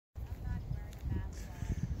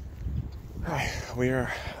Hi, we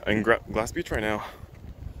are in Glass Beach right now.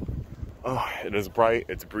 Oh, it is bright,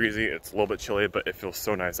 it's breezy, it's a little bit chilly, but it feels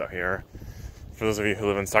so nice out here. For those of you who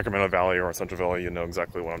live in Sacramento Valley or Central Valley, you know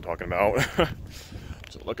exactly what I'm talking about.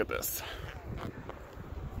 So look at this.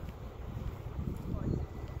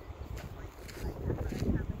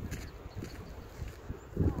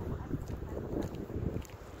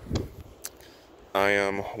 I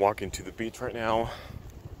am walking to the beach right now,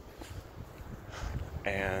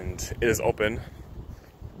 and it is open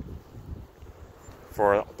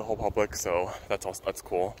for the whole public, so that's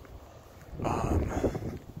cool.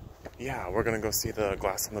 Yeah, we're gonna go see the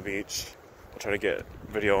glass on the beach. I'll try to get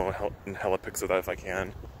video and hella pics of that if I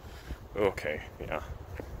can. Okay, yeah.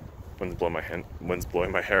 Wind's blowing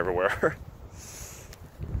my hair everywhere.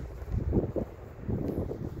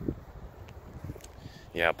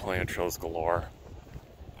 Yeah, plenty of trails galore.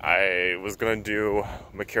 I was gonna do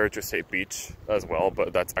McCarriger State Beach as well,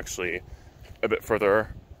 but that's actually a bit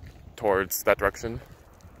further towards that direction.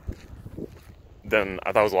 Then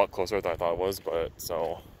I thought it was a lot closer than I thought it was, but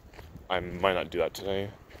so I might not do that today.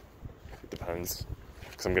 Depends,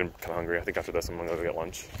 because I'm getting kind of hungry. I think after this I'm gonna go get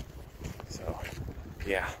lunch. So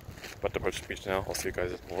yeah, about to approach the beach now. I'll see you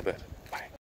guys in a little bit. Bye.